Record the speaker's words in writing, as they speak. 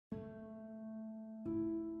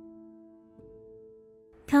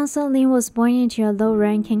Consort Ling was born into a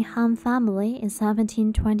low-ranking Han family in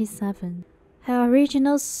 1727. Her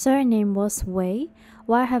original surname was Wei,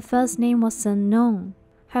 while her first name was unknown.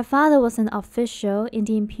 Her father was an official in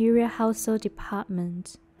the imperial household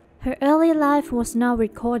department. Her early life was not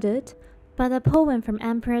recorded, but a poem from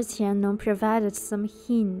Emperor Qianlong provided some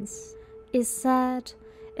hints. It said,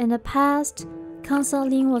 in the past, Consort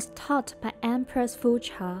Ling was taught by Empress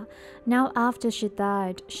Fuca. Now after she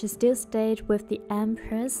died, she still stayed with the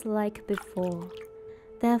Empress like before.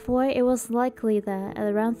 Therefore, it was likely that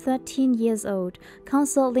at around 13 years old,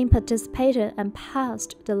 Consort Ling participated and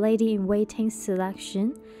passed the lady-in-waiting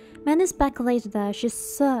selection. Many speculated that she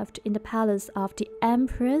served in the palace of the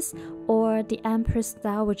Empress or the Empress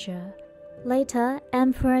Dowager. Later,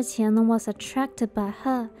 Emperor Qianlong was attracted by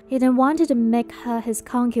her. He then wanted to make her his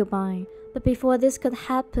concubine. But before this could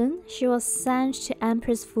happen, she was sent to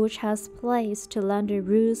Empress Fuca's place to learn the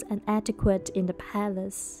rules and etiquette in the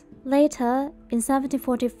palace. Later, in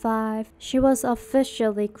 1745, she was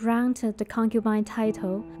officially granted the concubine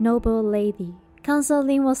title, noble lady. Consort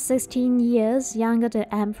Ling was 16 years younger than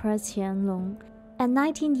Emperor Qianlong. At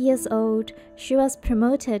 19 years old, she was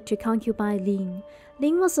promoted to concubine Ling.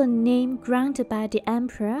 Ling was a name granted by the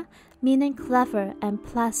emperor, meaning clever and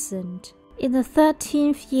pleasant. In the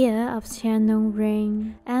 13th year of Qianlong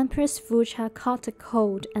reign, Empress Fuca caught a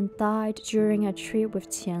cold and died during a trip with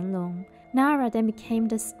Qianlong. Nara then became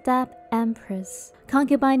the step-empress.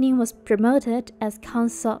 Concubine Ling was promoted as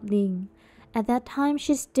Consort Ling. At that time,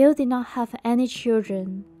 she still did not have any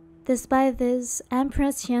children. Despite this, Emperor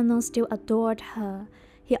Qianlong still adored her.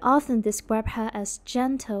 He often described her as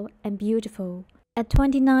gentle and beautiful. At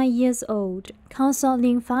 29 years old, Consort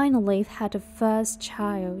Ling finally had her first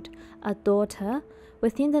child, a daughter.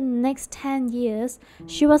 Within the next 10 years,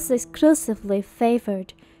 she was exclusively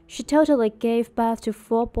favored. She totally gave birth to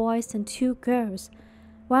 4 boys and 2 girls.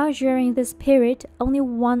 While during this period, only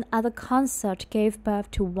one other consort gave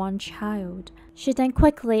birth to 1 child. She then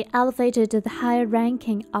quickly elevated to the higher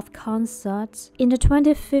ranking of consorts. In the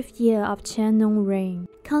 25th year of Qianlong reign,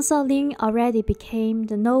 Consort Ling already became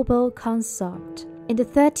the noble consort. In the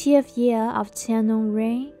 30th year of Qianlong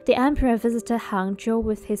reign, the emperor visited Hangzhou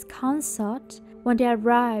with his consort. When they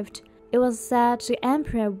arrived, it was said the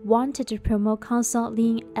emperor wanted to promote Consort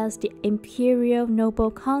Ling as the imperial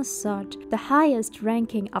noble consort, the highest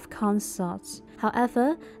ranking of consorts.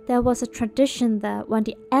 However, there was a tradition that when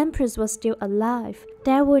the empress was still alive,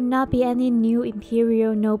 there would not be any new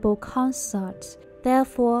imperial noble consorts.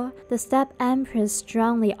 Therefore, the step-empress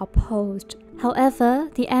strongly opposed. However,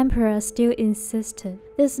 the emperor still insisted.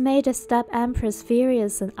 This made the step-empress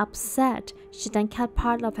furious and upset. She then cut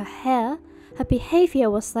part of her hair. Her behavior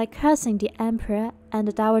was like cursing the emperor and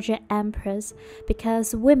the dowager empress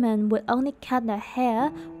because women would only cut their hair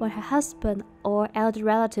when her husband or elder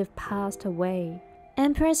relative passed away.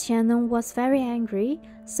 Emperor Qianlong was very angry,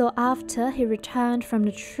 so after he returned from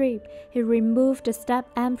the trip, he removed the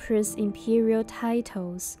step-empress imperial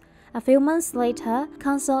titles. A few months later,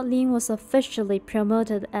 Consort Ling was officially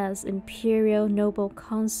promoted as imperial noble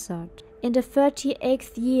consort. In the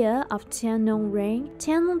 38th year of Qianlong reign,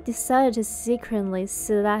 Qianlong decided to secretly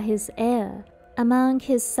select his heir. Among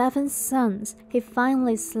his 7 sons, he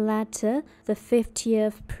finally selected the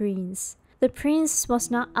 50th prince. The prince was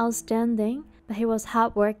not outstanding, but he was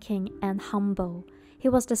hardworking and humble. He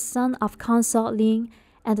was the son of Consort Ling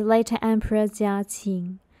and the later Emperor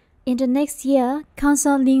Cixi. In the next year,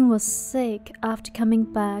 Consort Ling was sick after coming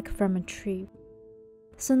back from a trip.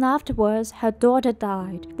 Soon afterwards, her daughter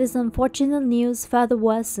died. This unfortunate news further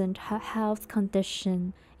worsened her health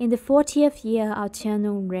condition. In the 40th year of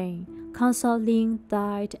Qianlong reign, Consort Ling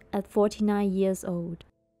died at 49 years old.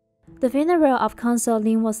 The funeral of Consort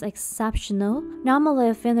Ling was exceptional. Normally,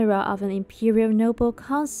 a funeral of an imperial noble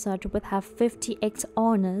consort would have 58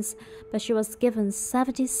 honors, but she was given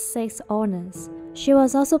 76 honors. She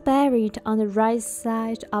was also buried on the right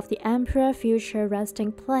side of the emperor's future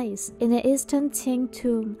resting place in the eastern Qing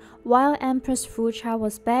tomb, while Empress Fuca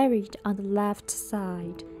was buried on the left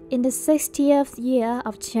side. In the 60th year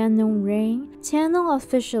of Qianlong reign, Qianlong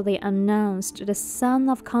officially announced the son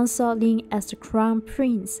of Consort Ling as the crown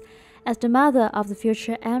prince. As the mother of the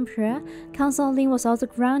future emperor, Consort Ling was also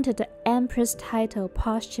granted the empress title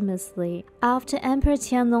posthumously. After Emperor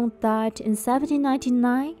Qianlong died in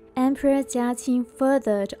 1799, Emperor Cixi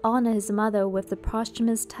further honored his mother with the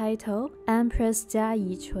posthumous title Empress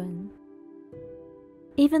Jiayichun.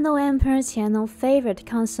 Even though Emperor Qianlong favored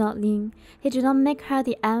Consort Ling, he did not make her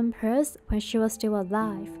the empress when she was still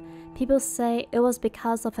alive. People say it was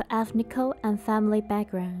because of her ethnical and family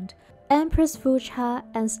background. Empress Fuca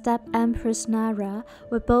and step-empress Nara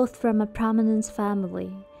were both from a prominent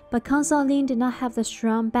family. But Consort Ling did not have the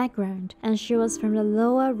strong background, and she was from the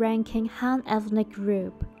lower-ranking Han ethnic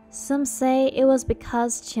group. Some say it was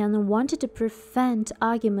because Qianlong wanted to prevent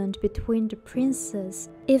argument between the princes.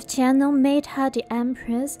 If Qianlong made her the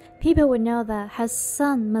empress, people would know that her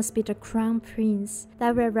son must be the crown prince.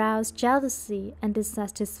 That would arouse jealousy and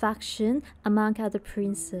dissatisfaction among other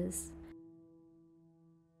princes.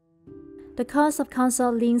 The cause of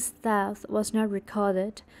Consort Ling's death was not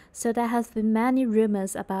recorded, so there have been many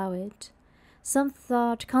rumors about it. Some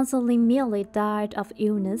thought Consort Ling merely died of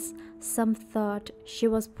illness, some thought she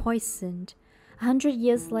was poisoned. 100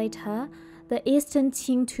 years later, the eastern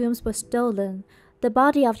Qing tombs were stolen. The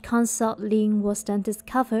body of Consort Ling was then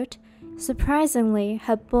discovered. Surprisingly,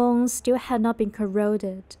 her bones still had not been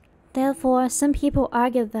corroded. Therefore, some people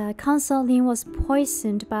argue that Consort Ling was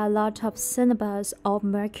poisoned by a lot of cinnabars or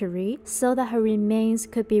mercury so that her remains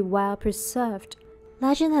could be well preserved.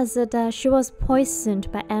 Legend has it that she was poisoned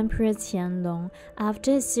by Emperor Qianlong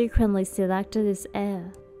after he secretly selected his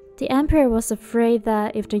heir. The emperor was afraid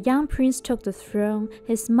that if the young prince took the throne,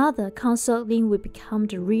 his mother, Consort Ling, would become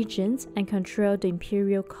the regent and control the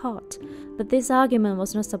imperial court. But this argument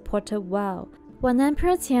was not supported well. When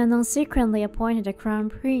Emperor Qianlong secretly appointed the crown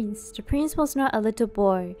prince, the prince was not a little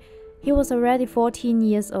boy. He was already 14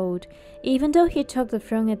 years old. Even though he took the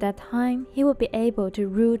throne at that time, he would be able to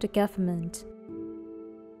rule the government.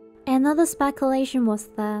 Another speculation was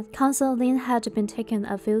that Consort Ling had been taking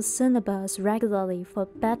a few cinnabars regularly for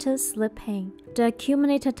better sleeping. The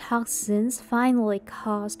accumulated toxins finally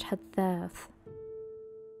caused her death.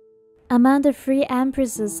 Among the 3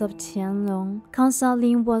 empresses of Qianlong, Consort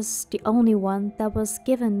Ling was the only one that was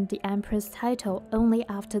given the empress title only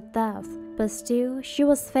after death. But still, she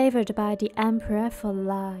was favored by the emperor for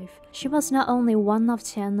life. She was not only one of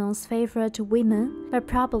Qianlong's favorite women, but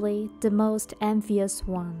probably the most envious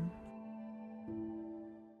one.